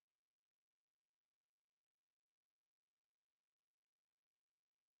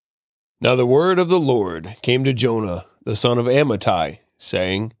Now the word of the Lord came to Jonah, the son of Amittai,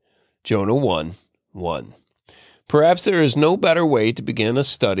 saying, Jonah 1:1. Perhaps there is no better way to begin a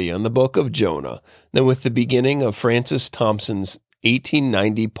study on the book of Jonah than with the beginning of Francis Thompson's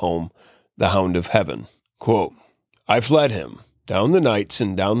 1890 poem, The Hound of Heaven. Quote, I fled him down the nights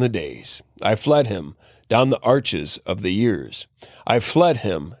and down the days. I fled him down the arches of the years. I fled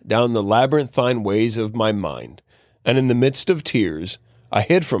him down the labyrinthine ways of my mind, and in the midst of tears I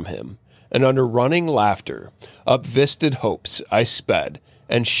hid from him, and under running laughter, up visted hopes I sped,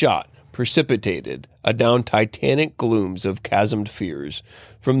 and shot, precipitated, adown titanic glooms of chasmed fears,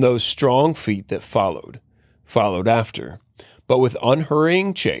 from those strong feet that followed after. But with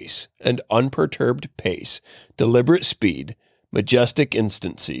unhurrying chase, and unperturbed pace, deliberate speed, majestic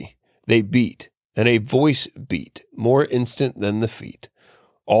instancy, they beat, and a voice beat, more instant than the feet.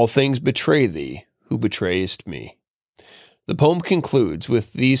 All things betray thee, who betrayest me. The poem concludes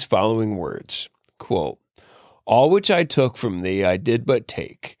with these following words, quote, All which I took from thee I did but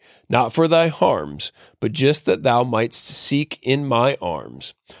take, not for thy harms, but just that thou mightst seek in my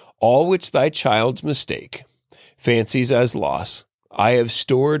arms. All which thy child's mistake fancies as loss, I have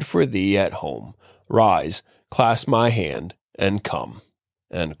stored for thee at home. Rise, clasp my hand, and come.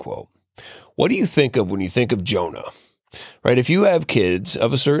 End quote. What do you think of when you think of Jonah? Right, if you have kids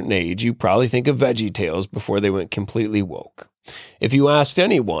of a certain age, you probably think of VeggieTales before they went completely woke. If you asked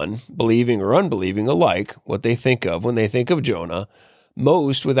anyone, believing or unbelieving alike, what they think of when they think of Jonah,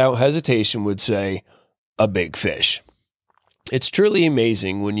 most without hesitation would say, a big fish. It's truly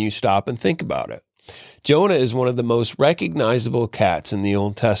amazing when you stop and think about it. Jonah is one of the most recognizable cats in the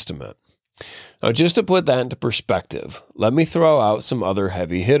Old Testament. Now, just to put that into perspective, let me throw out some other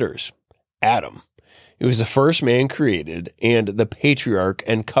heavy hitters. Adam. He was the first man created and the patriarch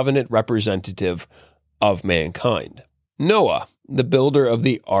and covenant representative of mankind. Noah, the builder of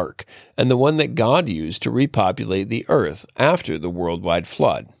the ark, and the one that God used to repopulate the earth after the worldwide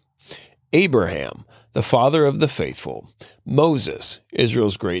flood. Abraham, the father of the faithful. Moses,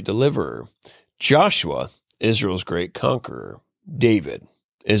 Israel's great deliverer. Joshua, Israel's great conqueror. David,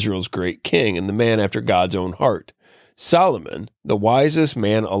 Israel's great king and the man after God's own heart. Solomon, the wisest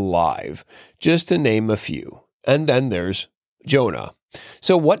man alive, just to name a few. And then there's Jonah.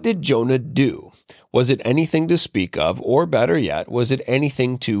 So what did Jonah do? Was it anything to speak of, or better yet, was it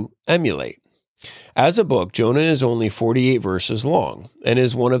anything to emulate? As a book, Jonah is only 48 verses long and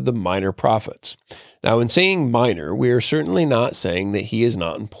is one of the minor prophets. Now, in saying minor, we are certainly not saying that he is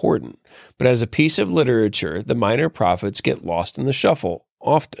not important, but as a piece of literature, the minor prophets get lost in the shuffle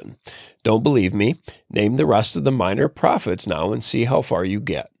often. Don't believe me? Name the rest of the minor prophets now and see how far you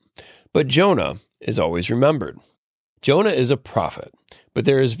get. But Jonah is always remembered. Jonah is a prophet, but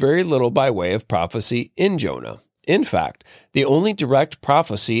there is very little by way of prophecy in Jonah. In fact, the only direct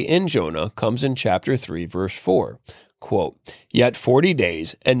prophecy in Jonah comes in chapter 3, verse 4. Quote, Yet 40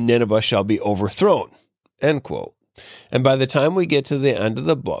 days, and Nineveh shall be overthrown. End quote. And by the time we get to the end of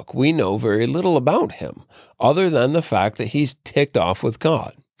the book, we know very little about him, other than the fact that he's ticked off with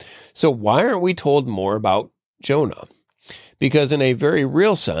God. So why aren't we told more about Jonah? Because in a very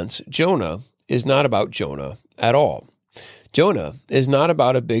real sense, Jonah is not about Jonah at all. Jonah is not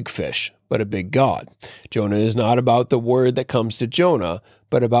about a big fish, but a big God. Jonah is not about the word that comes to Jonah,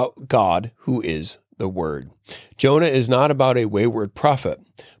 but about God who is the word. Jonah is not about a wayward prophet,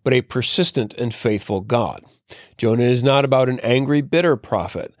 but a persistent and faithful God. Jonah is not about an angry, bitter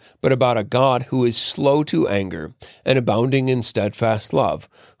prophet, but about a God who is slow to anger and abounding in steadfast love,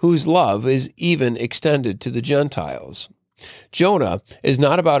 whose love is even extended to the Gentiles. Jonah is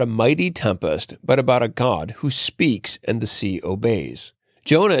not about a mighty tempest, but about a God who speaks and the sea obeys.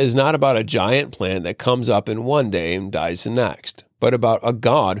 Jonah is not about a giant plant that comes up in one day and dies the next, but about a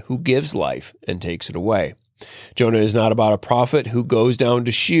God who gives life and takes it away. Jonah is not about a prophet who goes down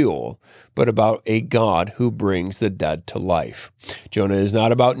to Sheol, but about a God who brings the dead to life. Jonah is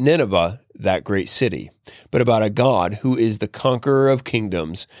not about Nineveh, that great city, but about a God who is the conqueror of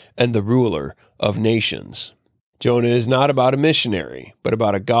kingdoms and the ruler of nations. Jonah is not about a missionary, but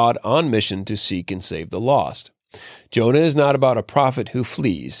about a God on mission to seek and save the lost. Jonah is not about a prophet who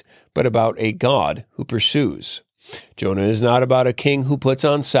flees, but about a God who pursues. Jonah is not about a king who puts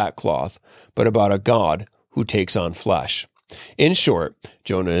on sackcloth, but about a God who takes on flesh. In short,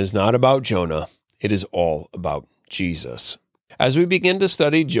 Jonah is not about Jonah. It is all about Jesus. As we begin to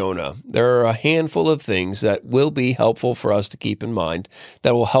study Jonah, there are a handful of things that will be helpful for us to keep in mind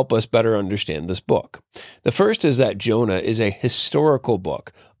that will help us better understand this book. The first is that Jonah is a historical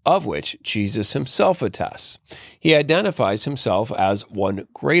book, of which Jesus himself attests. He identifies himself as one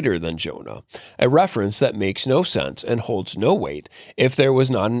greater than Jonah, a reference that makes no sense and holds no weight if there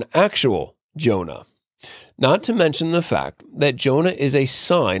was not an actual Jonah. Not to mention the fact that Jonah is a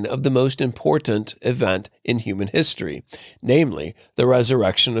sign of the most important event in human history, namely the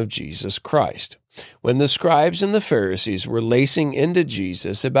resurrection of Jesus Christ. When the scribes and the Pharisees were lacing into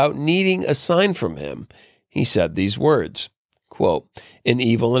Jesus about needing a sign from him, he said these words, quote, "An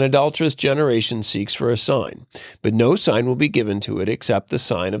evil and adulterous generation seeks for a sign, but no sign will be given to it except the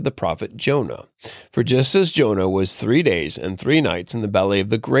sign of the prophet Jonah. For just as Jonah was 3 days and 3 nights in the belly of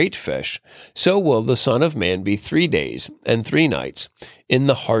the great fish, so will the Son of Man be 3 days and 3 nights in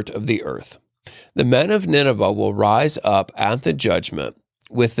the heart of the earth. The men of Nineveh will rise up at the judgment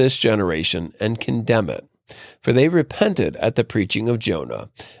with this generation and condemn it. For they repented at the preaching of Jonah,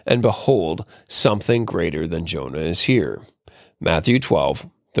 and behold, something greater than Jonah is here." Matthew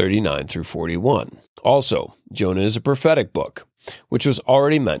 12:39 through 41. Also, Jonah is a prophetic book, which was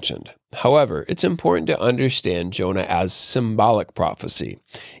already mentioned. However, it's important to understand Jonah as symbolic prophecy,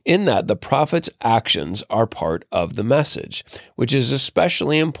 in that the prophet's actions are part of the message, which is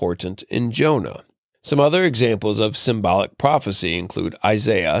especially important in Jonah. Some other examples of symbolic prophecy include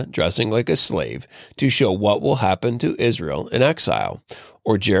Isaiah dressing like a slave to show what will happen to Israel in exile,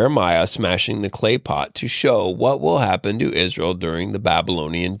 or Jeremiah smashing the clay pot to show what will happen to Israel during the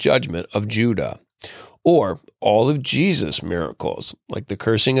Babylonian judgment of Judah, or all of Jesus' miracles, like the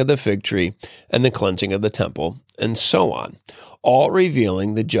cursing of the fig tree and the cleansing of the temple, and so on, all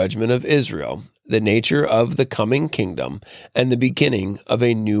revealing the judgment of Israel, the nature of the coming kingdom, and the beginning of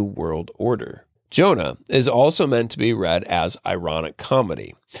a new world order. Jonah is also meant to be read as ironic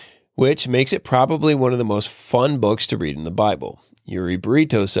comedy, which makes it probably one of the most fun books to read in the Bible. Yuri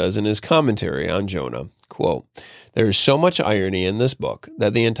Burrito says in his commentary on Jonah, quote, "There is so much irony in this book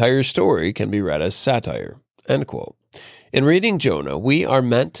that the entire story can be read as satire," end quote. In reading Jonah, we are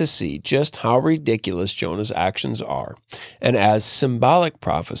meant to see just how ridiculous Jonah's actions are, and as symbolic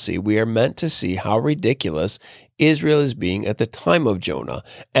prophecy, we are meant to see how ridiculous Israel is being at the time of Jonah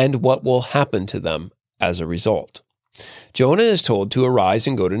and what will happen to them as a result. Jonah is told to arise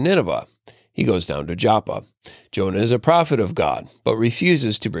and go to Nineveh. He goes down to Joppa. Jonah is a prophet of God, but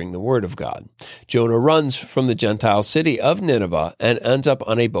refuses to bring the word of God. Jonah runs from the Gentile city of Nineveh and ends up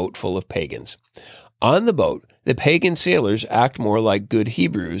on a boat full of pagans. On the boat, the pagan sailors act more like good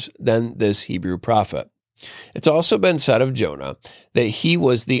Hebrews than this Hebrew prophet. It's also been said of Jonah that he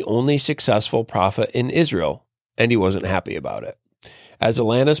was the only successful prophet in Israel, and he wasn't happy about it. As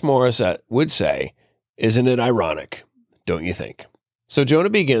Alanis Morissette would say, "Isn't it ironic, don't you think?" So Jonah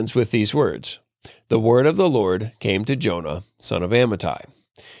begins with these words, "The word of the Lord came to Jonah, son of Amittai."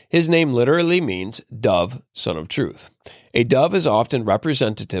 His name literally means dove, son of truth. A dove is often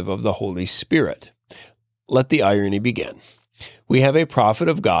representative of the Holy Spirit. Let the irony begin. We have a prophet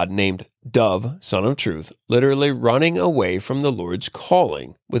of God named Dove, son of truth, literally running away from the Lord's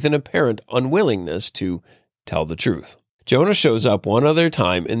calling with an apparent unwillingness to tell the truth. Jonah shows up one other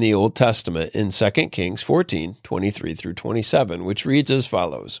time in the Old Testament in 2 Kings 14:23 through 27, which reads as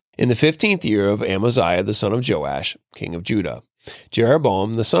follows. In the 15th year of Amaziah, the son of Joash, king of Judah,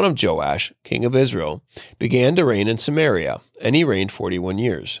 Jeroboam, the son of Joash, king of Israel, began to reign in Samaria, and he reigned 41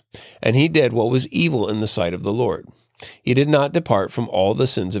 years. And he did what was evil in the sight of the Lord. He did not depart from all the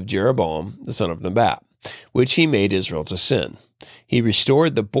sins of Jeroboam, the son of Nebat, which he made Israel to sin. He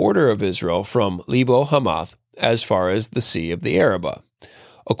restored the border of Israel from Lebo Hamath as far as the Sea of the Arabah,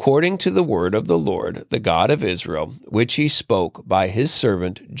 according to the word of the Lord, the God of Israel, which he spoke by his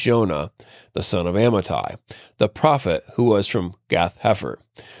servant Jonah, the son of Amittai, the prophet who was from Gath-Hepher.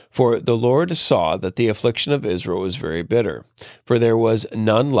 For the Lord saw that the affliction of Israel was very bitter, for there was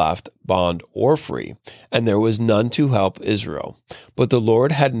none left, bond or free, and there was none to help Israel. But the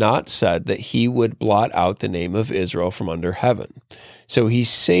Lord had not said that he would blot out the name of Israel from under heaven. So he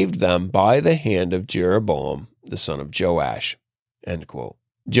saved them by the hand of Jeroboam, the son of Joash. End quote.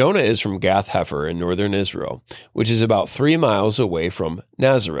 Jonah is from Gath-Hepher in northern Israel, which is about 3 miles away from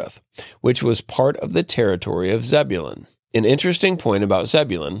Nazareth, which was part of the territory of Zebulun. An interesting point about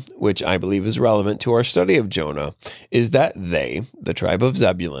Zebulun, which I believe is relevant to our study of Jonah, is that they, the tribe of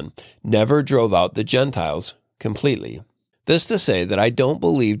Zebulun, never drove out the Gentiles completely. This to say that I don't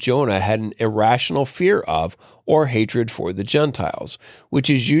believe Jonah had an irrational fear of or hatred for the Gentiles, which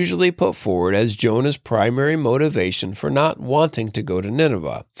is usually put forward as Jonah's primary motivation for not wanting to go to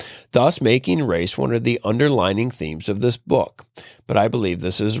Nineveh, thus making race one of the underlining themes of this book. But I believe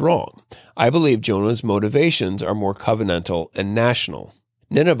this is wrong. I believe Jonah's motivations are more covenantal and national.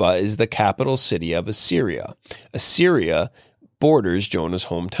 Nineveh is the capital city of Assyria. Assyria borders Jonah's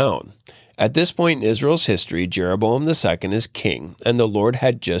hometown. At this point in Israel's history, Jeroboam II is king, and the Lord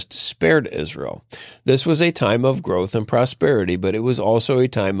had just spared Israel. This was a time of growth and prosperity, but it was also a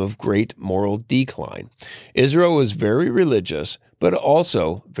time of great moral decline. Israel was very religious, but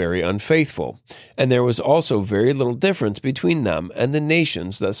also very unfaithful, and there was also very little difference between them and the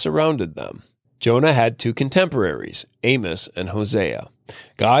nations that surrounded them. Jonah had two contemporaries, Amos and Hosea.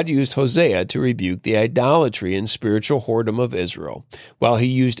 God used Hosea to rebuke the idolatry and spiritual whoredom of Israel, while he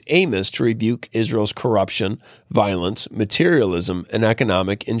used Amos to rebuke Israel's corruption, violence, materialism, and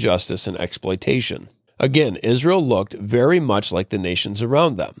economic injustice and exploitation. Again, Israel looked very much like the nations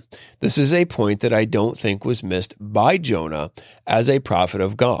around them. This is a point that I don't think was missed by Jonah as a prophet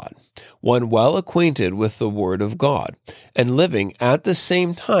of God, one well acquainted with the Word of God, and living at the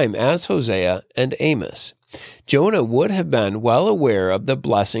same time as Hosea and Amos. Jonah would have been well aware of the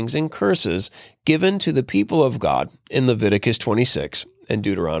blessings and curses given to the people of God in Leviticus 26 and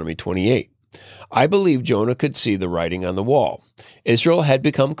Deuteronomy 28. I believe Jonah could see the writing on the wall. Israel had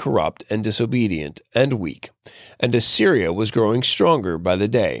become corrupt and disobedient and weak, and Assyria was growing stronger by the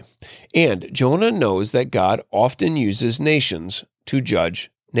day. And Jonah knows that God often uses nations to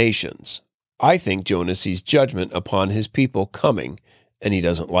judge nations. I think Jonah sees judgment upon his people coming, and he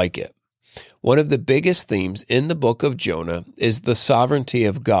doesn't like it. One of the biggest themes in the book of Jonah is the sovereignty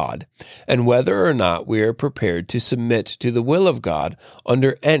of God, and whether or not we are prepared to submit to the will of God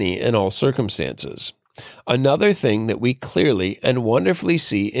under any and all circumstances. Another thing that we clearly and wonderfully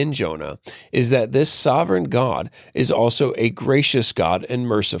see in Jonah is that this sovereign God is also a gracious God and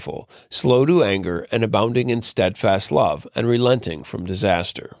merciful, slow to anger and abounding in steadfast love and relenting from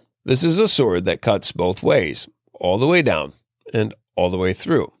disaster. This is a sword that cuts both ways, all the way down and all the way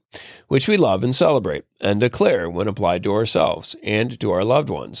through, which we love and celebrate and declare when applied to ourselves and to our loved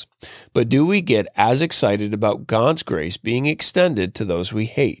ones. But do we get as excited about God's grace being extended to those we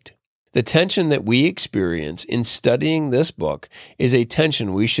hate? The tension that we experience in studying this book is a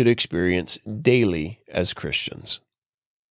tension we should experience daily as Christians.